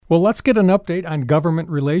Well, let's get an update on government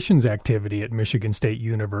relations activity at Michigan State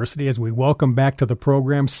University as we welcome back to the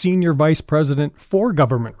program Senior Vice President for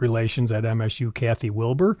Government Relations at MSU, Kathy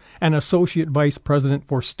Wilbur, and Associate Vice President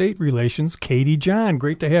for State Relations, Katie John.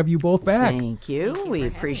 Great to have you both back. Thank you. We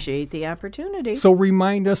appreciate the opportunity. So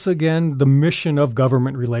remind us again the mission of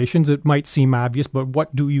government relations. It might seem obvious, but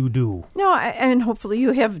what do you do? No, and hopefully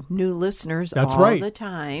you have new listeners That's all right. the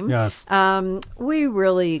time. Yes. We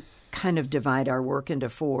really kind of divide our work into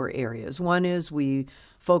four areas. One is we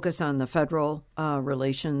focus on the federal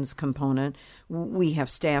relations component. We have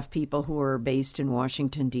staff people who are based in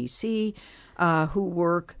Washington, D.C., who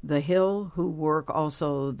work the Hill, who work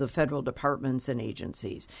also the federal departments and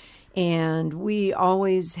agencies. And we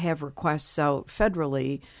always have requests out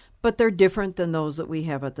federally, but they're different than those that we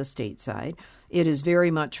have at the state side. It is very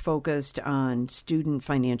much focused on student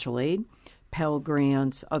financial aid, Pell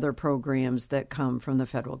Grants, other programs that come from the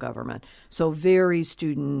federal government. So very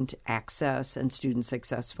student access and student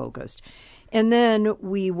success focused. And then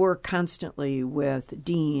we work constantly with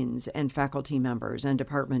deans and faculty members and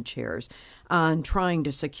department chairs on trying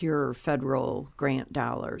to secure federal grant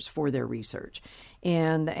dollars for their research.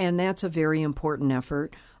 And that's a very important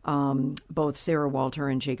effort. Both Sarah Walter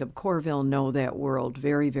and Jacob Corville know that world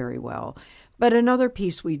very, very well. But another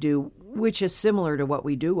piece we do, which is similar to what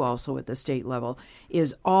we do also at the state level,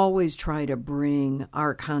 is always try to bring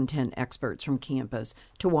our content experts from campus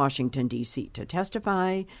to Washington, D.C. to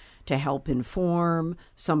testify, to help inform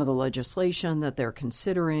some of the legislation that they're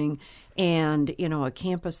considering. And, you know, a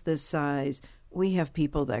campus this size, we have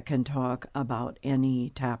people that can talk about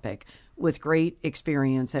any topic with great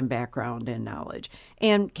experience and background and knowledge.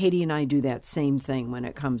 And Katie and I do that same thing when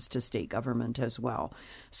it comes to state government as well.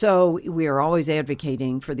 So we are always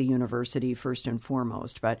advocating for the university first and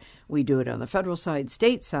foremost, but we do it on the federal side,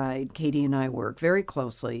 state side. Katie and I work very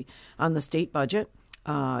closely on the state budget.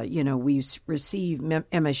 MSU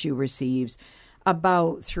receives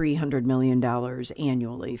about $300 million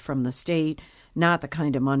annually from the state, not the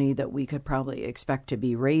kind of money that we could probably expect to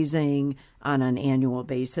be raising on an annual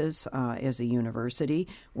basis as a university.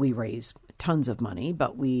 We raise tons of money,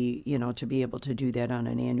 but to be able to do that on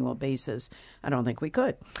an annual basis, I don't think we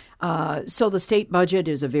could. So the state budget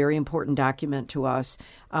is a very important document to us.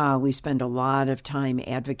 We spend a lot of time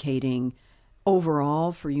advocating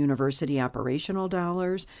overall for university operational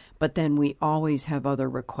dollars, but then we always have other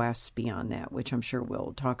requests beyond that, which I'm sure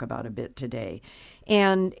we'll talk about a bit today.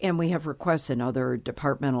 And we have requests in other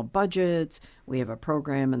departmental budgets. We have a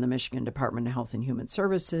program in the Michigan Department of Health and Human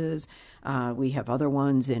Services. We have other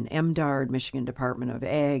ones in MDARD, Michigan Department of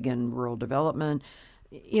Ag and Rural Development.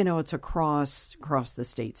 You know, it's across the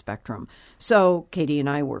state spectrum. So Katie and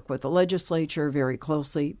I work with the legislature very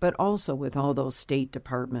closely, but also with all those state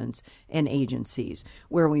departments and agencies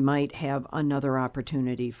where we might have another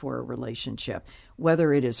opportunity for a relationship,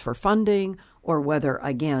 whether it is for funding or whether,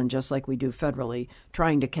 again, just like we do federally,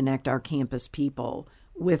 trying to connect our campus people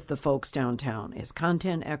with the folks downtown as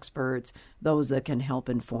content experts, those that can help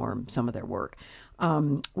inform some of their work.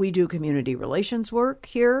 We do community relations work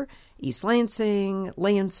here, East Lansing,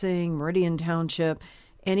 Meridian Township,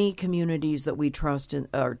 any communities that we trust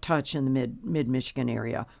or touch in the mid-Michigan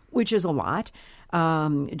area, which is a lot.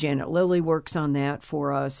 Janet Lilly works on that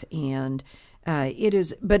for us, and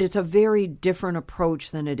it's a very different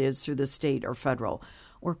approach than it is through the state or federal,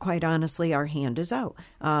 or quite honestly, our hand is out.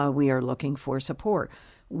 We are looking for support.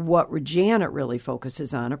 What Janet really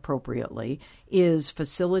focuses on appropriately is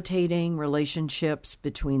facilitating relationships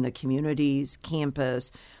between the communities,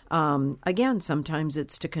 campus. Again, sometimes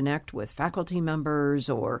it's to connect with faculty members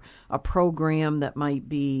or a program that might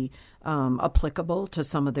be applicable to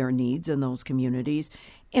some of their needs in those communities,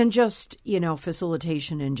 and just,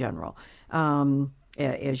 facilitation in general.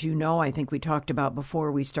 As you know, I think we talked about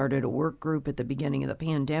before, we started a work group at the beginning of the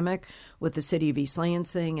pandemic with the city of East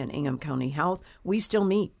Lansing and Ingham County Health. We still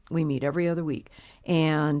meet. We meet every other week.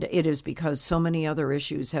 And it is because so many other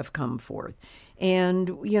issues have come forth. And,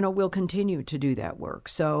 we'll continue to do that work.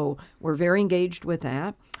 So we're very engaged with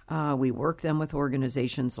that. We work then with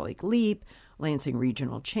organizations like LEAP, Lansing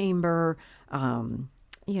Regional Chamber, CATA.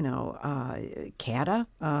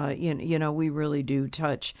 We really do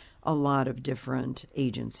touch a lot of different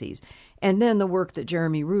agencies. And then the work that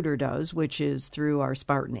Jeremy Reuter does, which is through our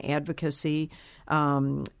Spartan advocacy,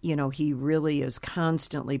 he really is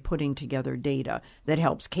constantly putting together data that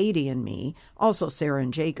helps Katie and me, also Sarah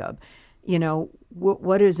and Jacob.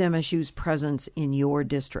 What is MSU's presence in your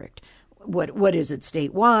district? What is it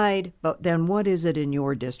statewide? But then what is it in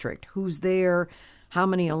your district? Who's there? How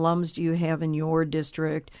many alums do you have in your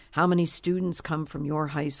district? How many students come from your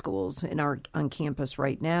high schools on campus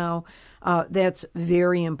right now? That's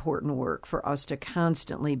very important work for us to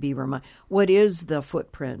constantly be reminded. What is the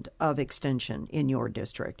footprint of extension in your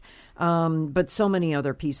district? But so many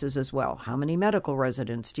other pieces as well. How many medical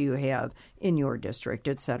residents do you have in your district,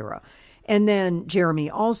 et cetera? And then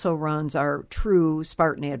Jeremy also runs our True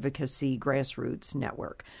Spartan Advocacy Grassroots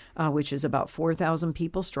Network, which is about 4,000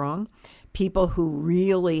 people strong, people who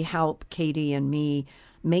really help Katie and me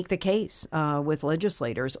make the case with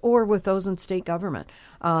legislators or with those in state government.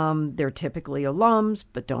 They're typically alums,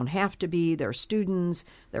 but don't have to be. They're students,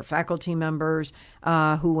 they're faculty members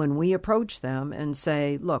who, when we approach them and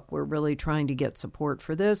say, look, we're really trying to get support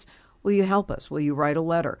for this, will you help us? Will you write a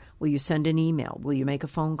letter? Will you send an email? Will you make a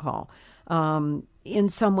phone call? In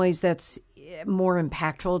some ways, that's more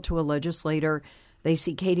impactful to a legislator. They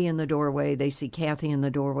see Katie in the doorway. They see Kathy in the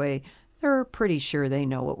doorway. They're pretty sure they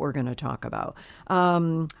know what we're going to talk about.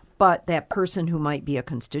 But that person who might be a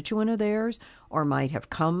constituent of theirs or might have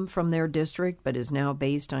come from their district but is now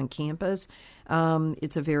based on campus,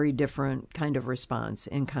 it's a very different kind of response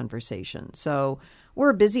in conversation. So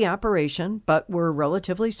we're a busy operation, but we're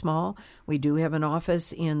relatively small. We do have an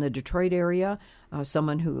office in the Detroit area,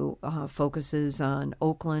 someone who focuses on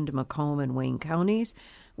Oakland, Macomb, and Wayne counties,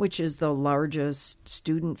 which is the largest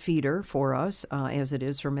student feeder for us, as it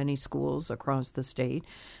is for many schools across the state.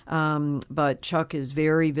 But Chuck is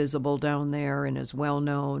very visible down there and is well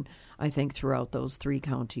known, I think, throughout those 3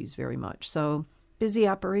 counties very much. So busy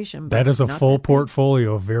operation. That is a full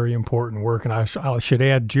portfolio of very important work. And I should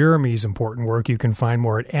add Jeremy's important work. You can find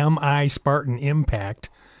more at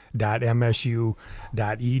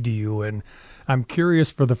mispartanimpact.msu.edu. And I'm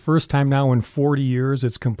curious, for the first time now in 40 years,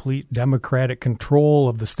 it's complete Democratic control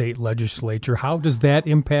of the state legislature. How does that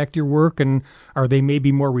impact your work? And are they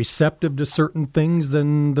maybe more receptive to certain things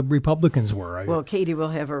than the Republicans were? Well, Katie will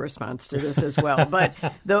have a response to this as well. But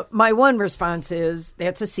my one response is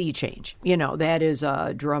that's a sea change. That is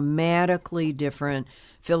a dramatically different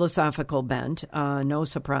philosophical bent. No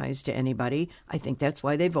surprise to anybody. I think that's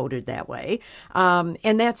why they voted that way.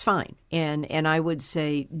 And that's fine. And I would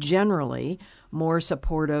say generally more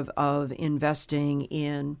supportive of investing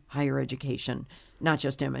in higher education, not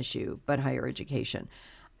just MSU, but higher education.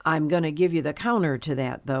 I'm going to give you the counter to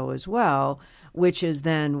that, though, as well, which is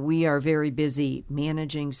then we are very busy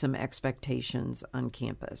managing some expectations on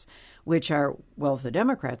campus, which are, well, if the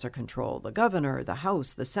Democrats are controlled, the governor, the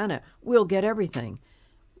House, the Senate, we'll get everything.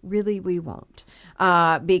 Really, we won't,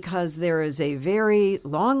 because there is a very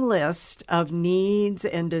long list of needs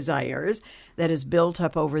and desires that is built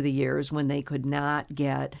up over the years when they could not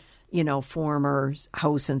get, former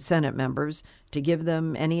House and Senate members to give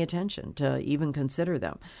them any attention, to even consider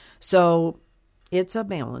them. So it's a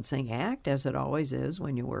balancing act, as it always is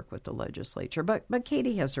when you work with the legislature. But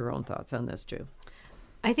Katie has her own thoughts on this, too.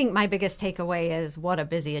 I think my biggest takeaway is what a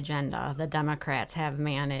busy agenda the Democrats have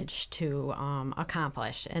managed to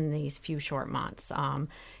accomplish in these few short months.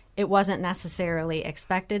 It wasn't necessarily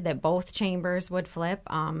expected that both chambers would flip.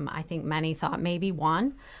 I think many thought maybe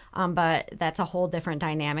one, but that's a whole different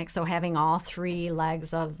dynamic. So having all 3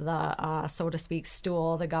 legs of the, so to speak,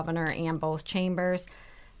 stool, the governor and both chambers,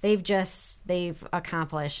 they've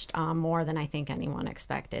accomplished more than I think anyone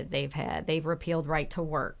expected. They've repealed right to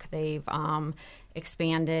work. They've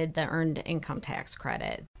expanded the earned income tax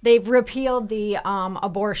credit. They've repealed the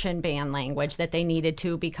abortion ban language that they needed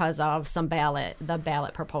to because of the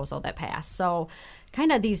ballot proposal that passed. So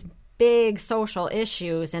kind of these big social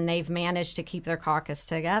issues, and they've managed to keep their caucus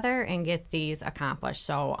together and get these accomplished.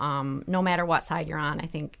 So no matter what side you're on, I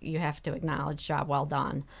think you have to acknowledge job well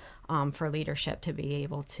done for leadership to be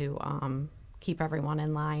able to keep everyone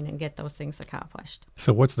in line and get those things accomplished.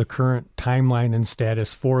 So what's the current timeline and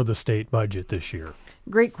status for the state budget this year?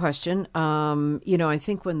 Great question. I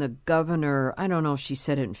think when the governor, I don't know if she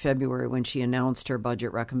said it in February when she announced her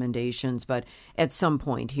budget recommendations, but at some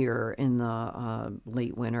point here in the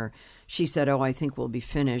late winter, she said, I think we'll be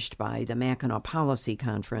finished by the Mackinac Policy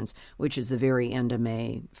Conference, which is the very end of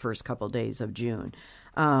May, first couple days of June.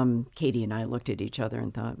 Katie and I looked at each other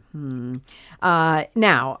and thought,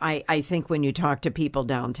 Now, I think when you talk to people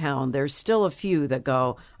downtown, there's still a few that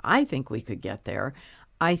go, I think we could get there.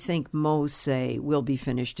 I think most say we'll be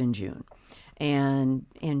finished in June. And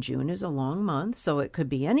June is a long month, so it could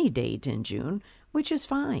be any date in June, which is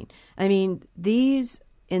fine. I mean, these,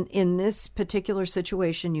 in this particular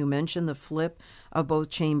situation, you mentioned the flip of both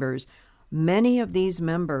chambers. Many of these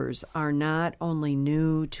members are not only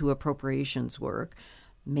new to appropriations work,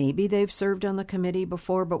 maybe they've served on the committee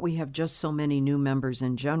before, but we have just so many new members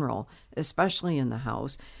in general, especially in the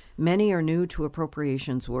House, Many are new to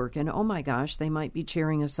appropriations work, and oh my gosh, they might be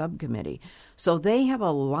chairing a subcommittee. So they have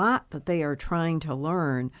a lot that they are trying to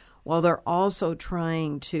learn while they're also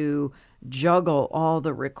trying to juggle all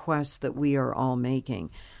the requests that we are all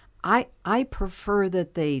making. I prefer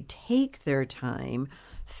that they take their time,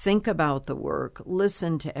 think about the work,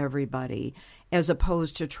 listen to everybody, as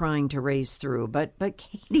opposed to trying to race through. But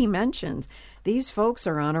Katie mentions these folks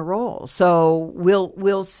are on a roll, so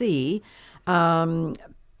we'll see.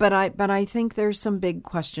 But I think there's some big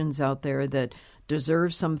questions out there that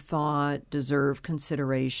deserve some thought, deserve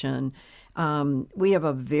consideration. We have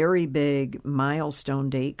a very big milestone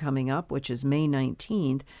date coming up, which is May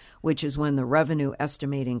 19th, which is when the Revenue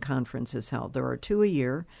Estimating Conference is held. There are 2 a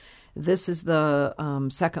year. This is the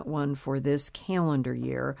second one for this calendar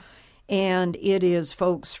year. And it is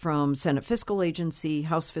folks from Senate Fiscal Agency,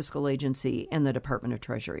 House Fiscal Agency, and the Department of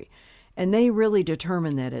Treasury. And they really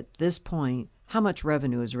determine that at this point, how much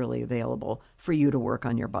revenue is really available for you to work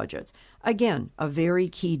on your budgets. Again, a very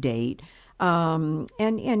key date. And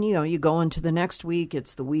you know, you go into the next week,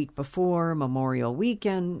 it's the week before Memorial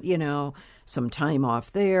Weekend, you know, some time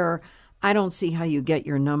off there. I don't see how you get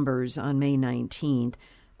your numbers on May 19th.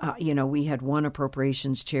 You know, we had one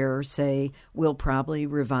appropriations chair say, we'll probably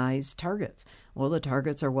revise targets. Well, the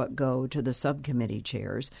targets are what go to the subcommittee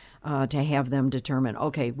chairs to have them determine,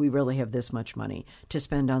 okay, we really have this much money to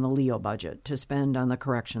spend on the LEO budget, to spend on the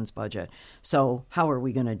corrections budget. So how are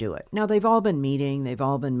we going to do it? Now, they've all been meeting. They've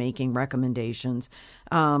all been making recommendations.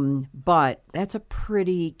 But that's a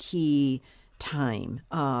pretty key time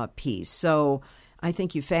piece. So I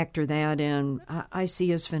think you factor that in. I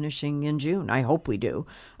see us finishing in June. I hope we do.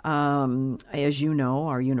 As you know,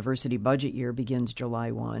 our university budget year begins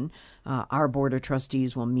July 1. Our Board of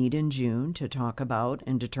Trustees will meet in June to talk about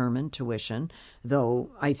and determine tuition,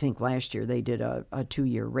 though I think last year they did a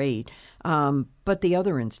 2-year rate. But the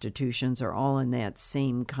other institutions are all in that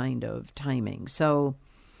same kind of timing. So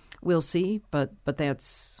we'll see, but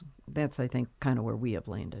that's I think, kind of where we have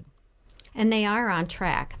landed. And they are on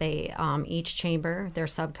track. They each chamber, their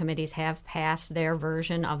subcommittees have passed their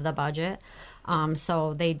version of the budget.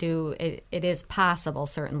 So they do. It is possible,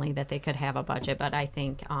 certainly, that they could have a budget. But I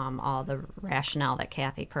think all the rationale that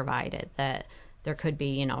Kathy provided, that there could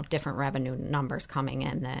be, you know, different revenue numbers coming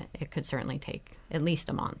in, that it could certainly take at least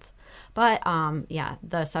a month. But yeah,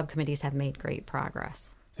 the subcommittees have made great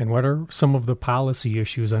progress. And what are some of the policy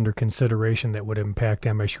issues under consideration that would impact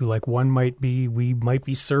MSU? Like one might be, we might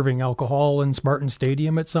be serving alcohol in Spartan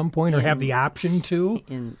Stadium at some point, or have the option to.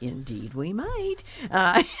 Indeed, we might.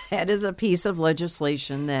 That is a piece of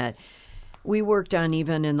legislation that we worked on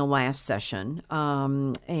even in the last session.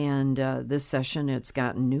 And this session, it's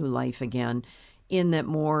gotten new life again, in that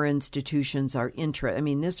more institutions are interested. I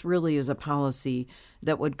mean, this really is a policy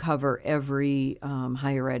that would cover every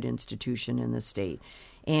higher ed institution in the state.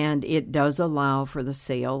 And it does allow for the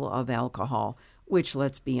sale of alcohol, which,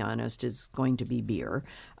 let's be honest, is going to be beer,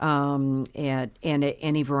 at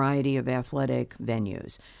any variety of athletic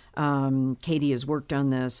venues. Katie has worked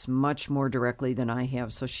on this much more directly than I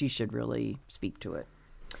have, so she should really speak to it.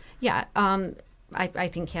 Yeah, I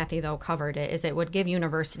think Kathy, though, covered it, is it would give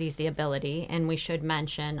universities the ability, and we should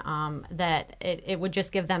mention that it would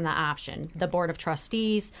just give them the option. The Board of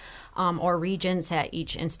Trustees or regents at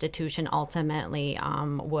each institution ultimately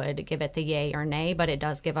would give it the yay or nay, but it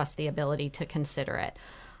does give us the ability to consider it.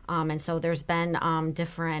 And so there's been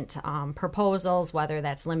different proposals, whether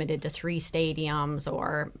that's limited to 3 stadiums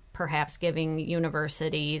or perhaps giving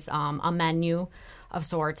universities a menu of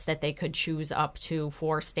sorts that they could choose up to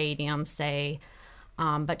 4 stadiums, say.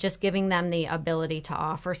 But just giving them the ability to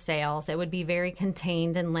offer sales. It would be very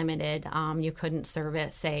contained and limited. You couldn't serve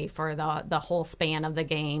it, say, for the whole span of the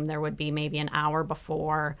game. There would be maybe an hour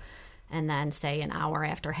before and then, say, an hour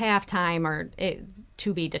after halftime, or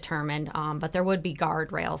to be determined. But there would be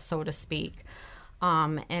guardrails, so to speak.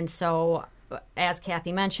 And so, as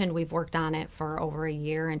Kathy mentioned, we've worked on it for over a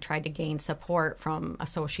year and tried to gain support from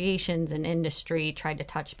associations and industry, tried to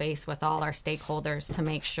touch base with all our stakeholders to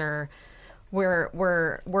make sure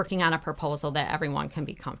we're working on a proposal that everyone can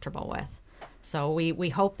be comfortable with. So we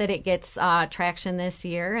hope that it gets traction this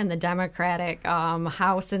year in the Democratic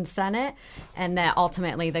House and Senate, and that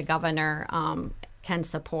ultimately the governor can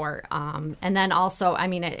support. And then also, I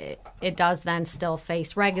mean, it does then still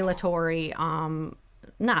face regulatory,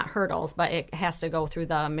 not hurdles, but it has to go through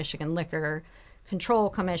the Michigan Liquor Control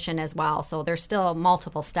Commission as well. So there's still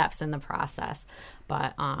multiple steps in the process,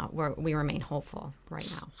 but we remain hopeful right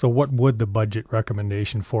now. So what would the budget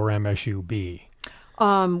recommendation for MSU be?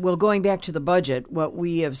 Well, going back to the budget, what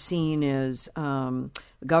we have seen is the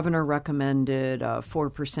governor recommended a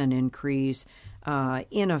 4% increase.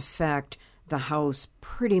 In effect, the House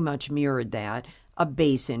pretty much mirrored that, a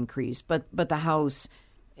base increase, but the House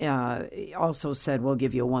also said, we'll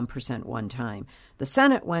give you a 1% one time. The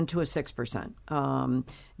Senate went to a 6%.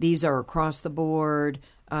 These are across the board.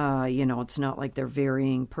 It's not like they're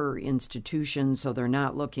varying per institution, so they're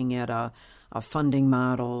not looking at a funding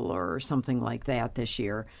model or something like that this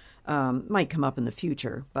year. Might come up in the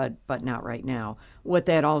future, but not right now. What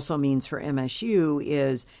that also means for MSU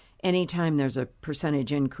is anytime there's a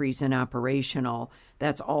percentage increase in operational,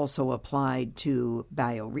 that's also applied to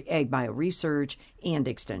ag bio research and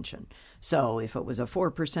extension. So if it was a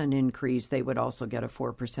 4% increase, they would also get a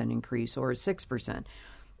 4% increase or a 6%.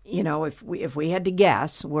 If we had to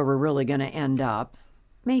guess where we're really going to end up,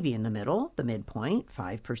 maybe in the middle, the midpoint,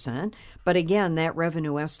 5%. But again, that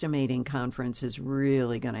revenue estimating conference is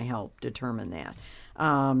really going to help determine that.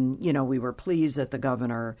 We were pleased that the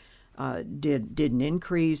governor didn't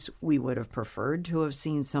increase. We would have preferred to have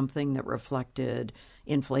seen something that reflected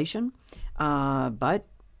inflation, but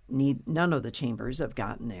none of the chambers have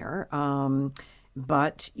gotten there.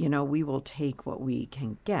 But we will take what we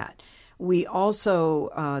can get. We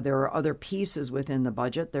also, there are other pieces within the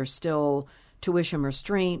budget. There's still tuition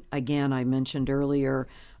restraint. Again, I mentioned earlier,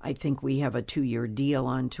 I think we have a 2-year deal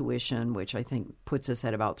on tuition, which I think puts us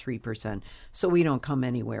at about 3%. So we don't come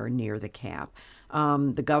anywhere near the cap.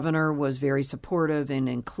 The governor was very supportive and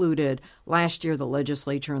included. Last year, the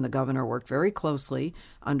legislature and the governor worked very closely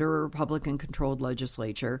under a Republican-controlled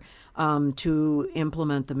legislature to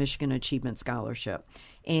implement the Michigan Achievement Scholarship.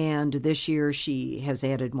 And this year, she has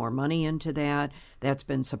added more money into that. That's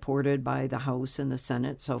been supported by the House and the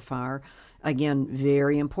Senate so far. Again,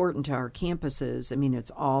 very important to our campuses. I mean, it's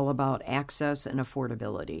all about access and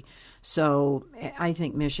affordability. So I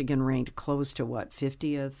think Michigan ranked close to,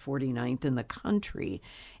 50th, 49th in the country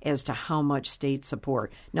as to how much state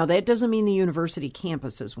support. Now, that doesn't mean the university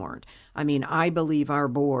campuses weren't. I mean, I believe our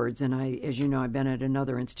boards, and as you know, I've been at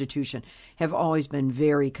another institution, have always been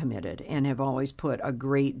very committed and have always put a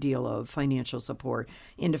great deal of financial support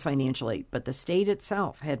into financial aid. But the state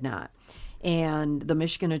itself had not. And the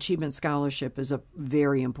Michigan Achievement Scholarship is a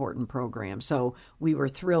very important program. So we were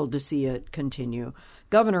thrilled to see it continue.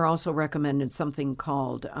 Governor also recommended something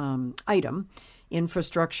called ITEM,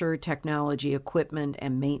 Infrastructure, Technology, Equipment,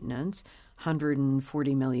 and Maintenance,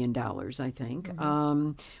 $140 million, I think,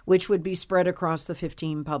 which would be spread across the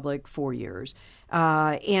 15 public 4 years.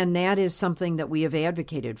 And that is something that we have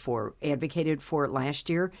advocated for. Advocated for it last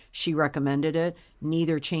year. She recommended it.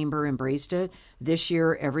 Neither chamber embraced it. This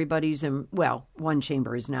year, everybody's one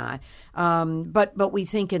chamber is not. But we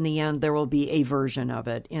think in the end there will be a version of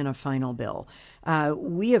it in a final bill.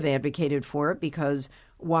 We have advocated for it because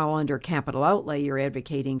while under capital outlay, you're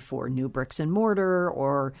advocating for new bricks and mortar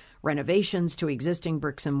or renovations to existing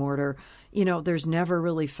bricks and mortar, there's never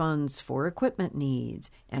really funds for equipment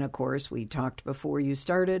needs. And of course, we talked before you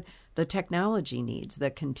started, the technology needs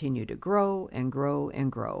that continue to grow and grow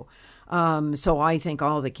and grow. So I think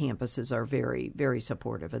all the campuses are very, very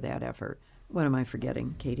supportive of that effort. What am I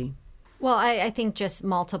forgetting, Katie? Well, I think just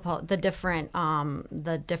the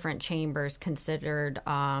different chambers considered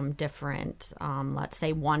different, let's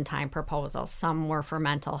say, one-time proposals. Some were for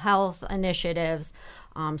mental health initiatives,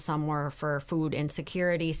 some were for food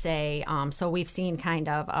insecurity, say. So we've seen kind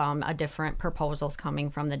of a different proposals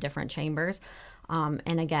coming from the different chambers.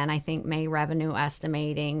 And again, I think May revenue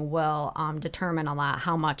estimating will determine a lot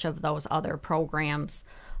how much of those other programs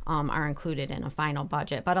are included in a final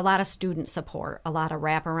budget, but a lot of student support, a lot of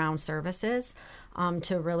wraparound services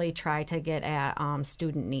to really try to get at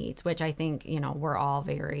student needs, which I think, we're all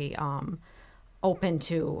very open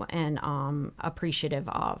to and appreciative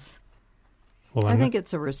of. Well, I think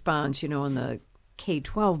it's a response, in the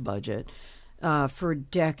K-12 budget. For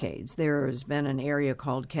decades, there has been an area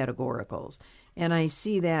called categoricals, and I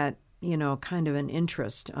see that kind of an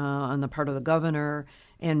interest on the part of the governor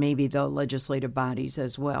and maybe the legislative bodies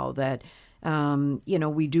as well that,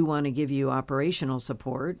 we do want to give you operational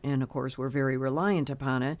support. And, of course, we're very reliant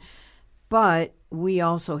upon it. But we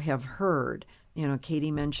also have heard,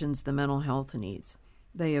 Katie mentions the mental health needs.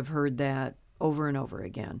 They have heard that over and over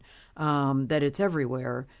again, that it's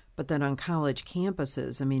everywhere, but that on college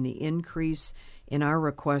campuses, the increase in our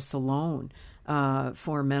requests alone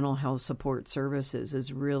for mental health support services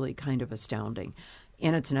is really kind of astounding.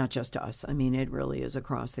 And it's not just us. It really is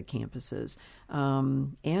across the campuses.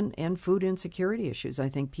 And food insecurity issues. I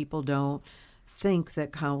think people don't think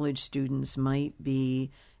that college students might be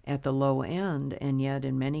at the low end, and yet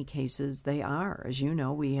in many cases they are. As you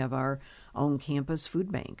know, we have our own campus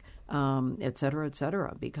food bank, et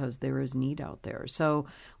cetera, because there is need out there. So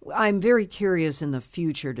I'm very curious in the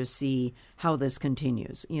future to see how this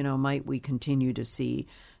continues. Might we continue to see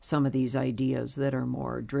some of these ideas that are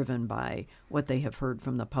more driven by what they have heard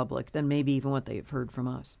from the public than maybe even what they've heard from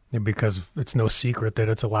us? Because it's no secret that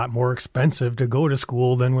it's a lot more expensive to go to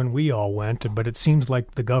school than when we all went. But it seems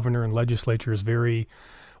like the governor and legislature is very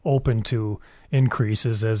open to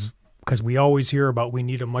increases, because we always hear about we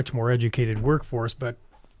need a much more educated workforce, but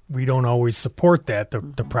we don't always support that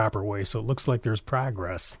the proper way. So it looks like there's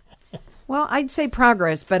progress. Well, I'd say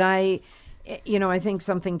progress, but I think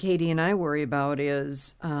something Katie and I worry about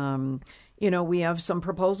is, we have some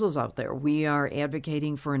proposals out there. We are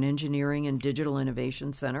advocating for an engineering and digital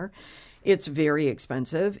innovation center. It's very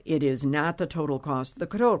expensive. It is not the total cost. The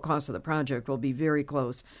total cost of the project will be very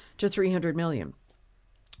close to $300 million.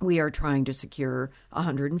 We are trying to secure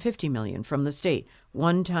 $150 million from the state,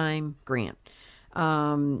 one-time grant.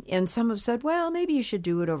 And some have said, well, maybe you should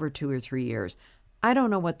do it over 2 or 3 years. I don't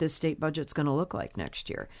know what this state budget's going to look like next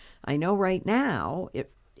year. I know right now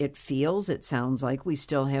it sounds like we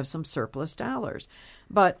still have some surplus dollars.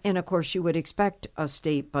 And of course, you would expect a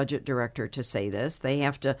state budget director to say this. They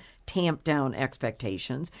have to tamp down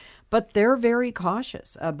expectations. But they're very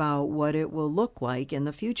cautious about what it will look like in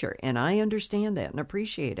the future. And I understand that and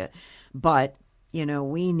appreciate it. But,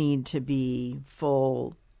 we need to be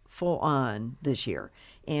full on this year.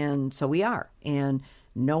 And so we are. And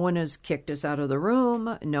no one has kicked us out of the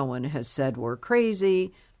room. No one has said we're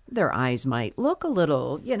crazy. Their eyes might look a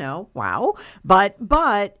little, wow. But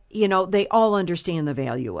they all understand the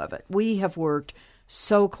value of it. We have worked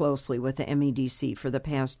so closely with the MEDC for the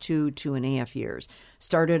past 2.5 years,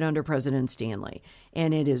 started under President Stanley.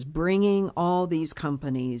 And it is bringing all these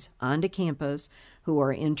companies onto campus who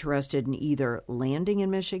are interested in either landing in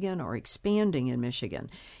Michigan or expanding in Michigan.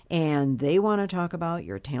 And they want to talk about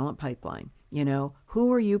your talent pipeline.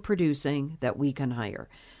 Who are you producing that we can hire?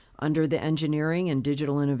 Under the engineering and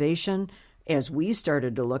digital innovation, as we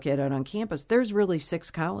started to look at it on campus, there's really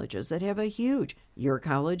 6 colleges that have your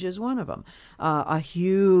college is one of them, a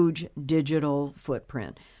huge digital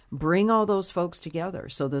footprint. Bring all those folks together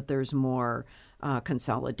so that there's more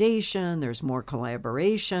consolidation, there's more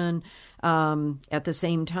collaboration. At the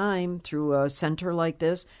same time, through a center like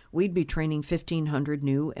this, we'd be training 1,500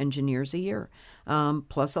 new engineers a year,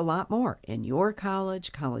 plus a lot more in your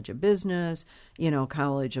college, College of Business,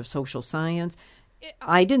 College of Social Science.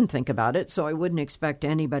 I didn't think about it, so I wouldn't expect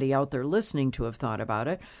anybody out there listening to have thought about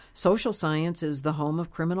it. Social science is the home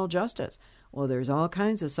of criminal justice. Well, there's all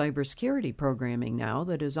kinds of cybersecurity programming now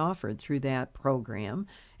that is offered through that program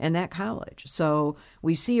and that college. So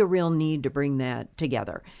we see a real need to bring that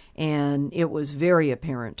together. And it was very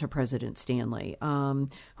apparent to President Stanley,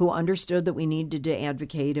 who understood that we needed to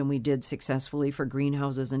advocate, and we did successfully, for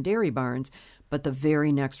greenhouses and dairy barns. But the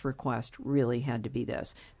very next request really had to be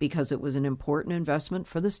this, because it was an important investment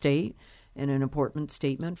for the state and an important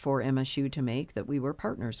statement for MSU to make that we were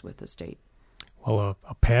partners with the state. Well,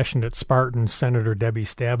 a passionate Spartan, Senator Debbie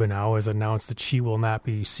Stabenow, has announced that she will not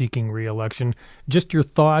be seeking re-election. Just your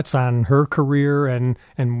thoughts on her career and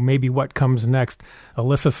maybe what comes next.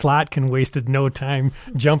 Alyssa Slotkin wasted no time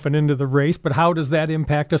jumping into the race, but how does that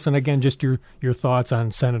impact us? And again, just your thoughts on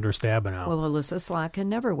Senator Stabenow. Well, Alyssa Slotkin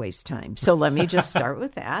never wastes time, so let me just start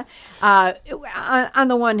with that. On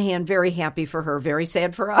the one hand, very happy for her, very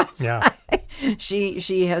sad for us. Yeah.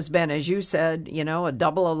 She has been, as you said, a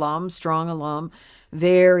double alum, strong alum,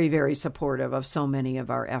 very, very supportive of so many of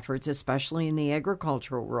our efforts, especially in the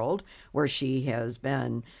agricultural world, where she has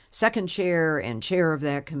been second chair and chair of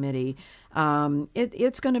that committee.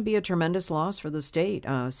 It's going to be a tremendous loss for the state.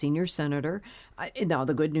 Senior senator. Now,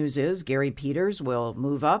 the good news is Gary Peters will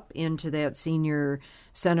move up into that senior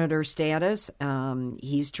senator status.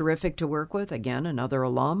 He's terrific to work with. Again, another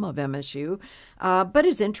alum of MSU. But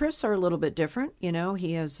his interests are a little bit different.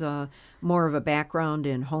 He has more of a background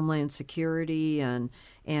in homeland security and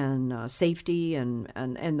safety,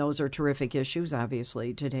 and those are terrific issues,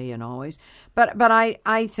 obviously, today and always. But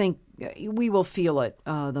I think we will feel it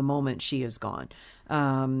the moment she is gone.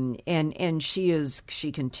 And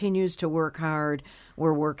she continues to work hard.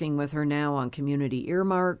 We're working with her now on community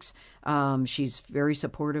earmarks. She's very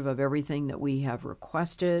supportive of everything that we have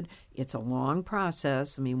requested. It's a long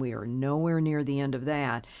process. I mean, we are nowhere near the end of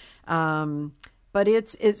that. But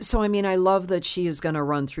so, I mean, I love that she is going to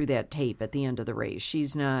run through that tape at the end of the race.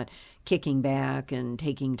 She's not kicking back and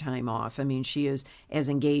taking time off. I mean, she is as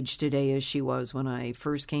engaged today as she was when I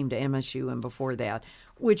first came to MSU and before that,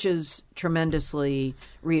 which is tremendously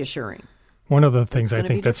reassuring. One of the things I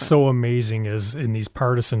think that's so amazing is in these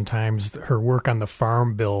partisan times, her work on the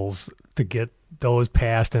farm bills to get those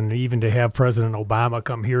passed, and even to have President Obama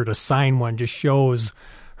come here to sign one just shows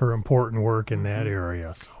her important work in that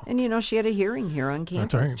area. So. And, she had a hearing here on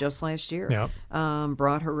campus right. just last year. Yep.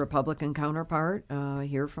 Brought her Republican counterpart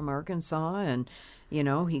here from Arkansas, and,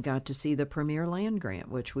 he got to see the premier land grant,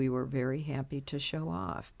 which we were very happy to show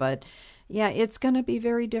off. But, yeah, it's going to be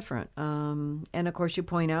very different. And, of course, you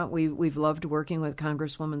point out we've loved working with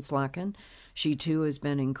Congresswoman Slotkin. She, too, has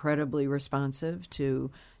been incredibly responsive to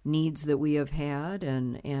needs that we have had.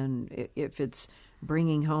 And if it's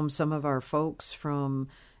bringing home some of our folks from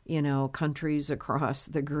countries across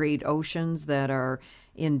the great oceans that are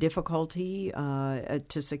in difficulty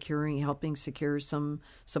to helping secure some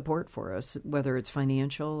support for us, whether it's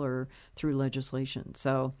financial or through legislation.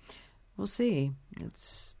 So we'll see.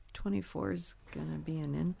 24 is going to be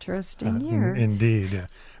an interesting year. Indeed. Yeah.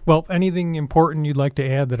 Well, anything important you'd like to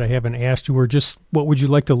add that I haven't asked you, or just what would you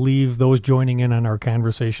like to leave those joining in on our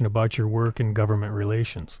conversation about your work in government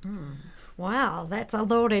relations? Wow, that's a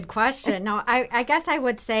loaded question. No, I guess I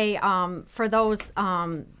would say for those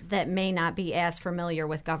that may not be as familiar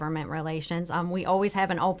with government relations, we always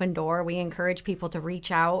have an open door. We encourage people to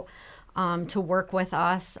reach out to work with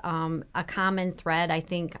us. A common thread, I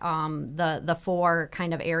think, the four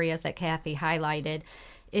kind of areas that Kathy highlighted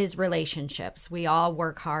is relationships. We all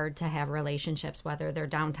work hard to have relationships, whether they're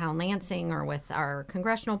downtown Lansing or with our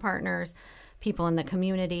congressional partners, people in the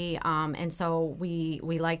community, and so we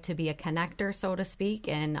like to be a connector, so to speak,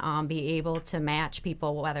 and be able to match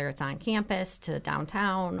people, whether it's on campus to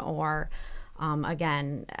downtown or,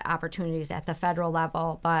 again, opportunities at the federal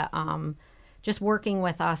level, but just working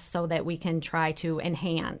with us so that we can try to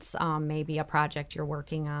enhance maybe a project you're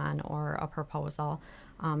working on or a proposal.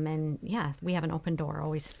 And, yeah, we have an open door.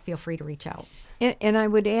 Always feel free to reach out. And I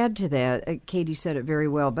would add to that, Katie said it very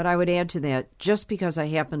well, but I would add to that, just because I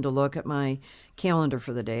happen to look at my calendar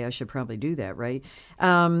for the day, I should probably do that, right?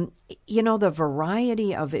 The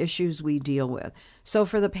variety of issues we deal with. So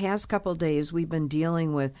for the past couple of days, we've been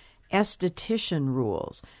dealing with esthetician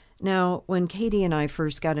rules. Now, when Katie and I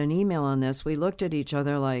first got an email on this, we looked at each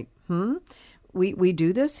other like, We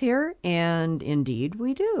do this here? And indeed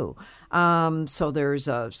we do. So there's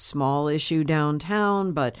a small issue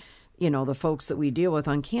downtown, but the folks that we deal with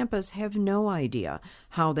on campus have no idea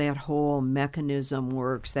how that whole mechanism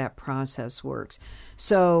works, that process works.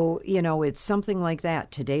 So, it's something like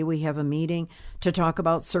that. Today we have a meeting to talk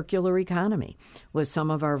about circular economy with some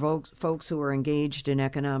of our folks who are engaged in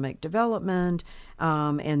economic development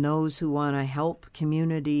and those who want to help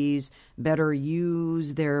communities better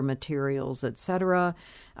use their materials, etc.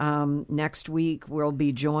 Next week, we'll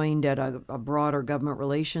be joined at a broader government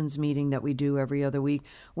relations meeting that we do every other week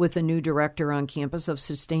with the new director on campus of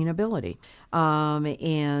sustainability.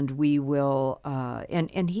 And we will,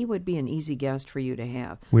 and he would be an easy guest for you to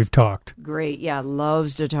have. We've talked. Great. Yeah,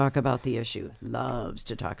 loves to talk about the issue. But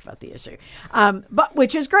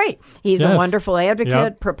which is great. He's a wonderful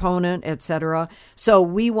advocate, proponent, etc. So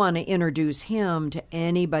we want to introduce him to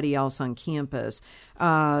anybody else on campus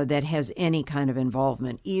that has any kind of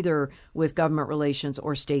involvement, either with government relations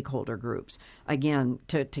or stakeholder groups. Again,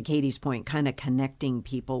 to Katie's point, kind of connecting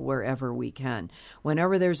people wherever we can.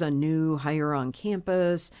 Whenever there's a new hire on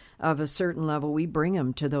campus of a certain level, we bring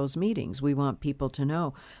them to those meetings. We want people to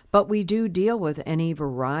know. But we do deal with any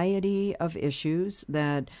variety of issues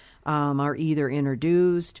that are either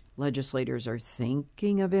introduced, legislators are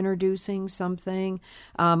thinking of introducing something,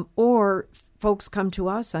 or folks come to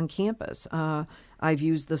us on campus. I've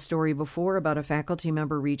used the story before about a faculty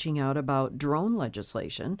member reaching out about drone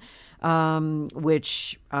legislation,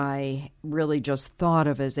 which I really just thought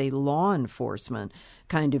of as a law enforcement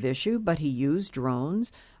kind of issue, but he used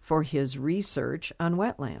drones for his research on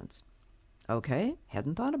wetlands. Okay,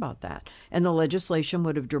 hadn't thought about that. And the legislation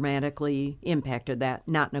would have dramatically impacted that,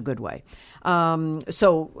 not in a good way.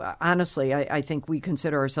 So honestly, I think we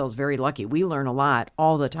consider ourselves very lucky. We learn a lot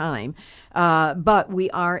all the time, but we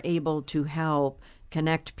are able to help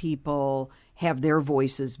connect people, have their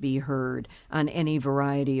voices be heard on any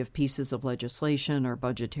variety of pieces of legislation or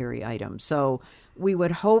budgetary items. So we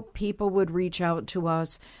would hope people would reach out to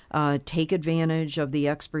us, take advantage of the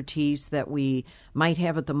expertise that we might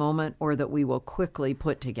have at the moment or that we will quickly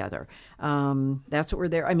put together. That's what we're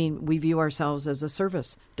there. I mean, we view ourselves as a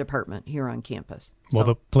service department here on campus. Well,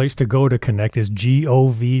 the place to go to connect is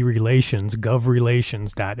govrelations,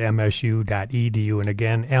 govrelations.msu.edu. And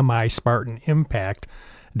again,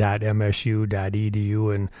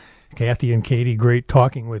 mispartanimpact.msu.edu. And Kathy and Katie, great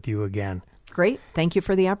talking with you again. Great. Thank you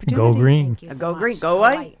for the opportunity. Go Green. Thank you so Go much. Green. Go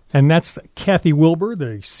White. And that's Kathy Wilbur,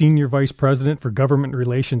 the Senior Vice President for Government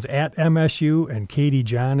Relations at MSU, and Katie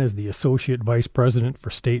John is the Associate Vice President for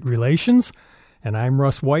State Relations. And I'm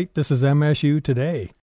Russ White. This is MSU Today.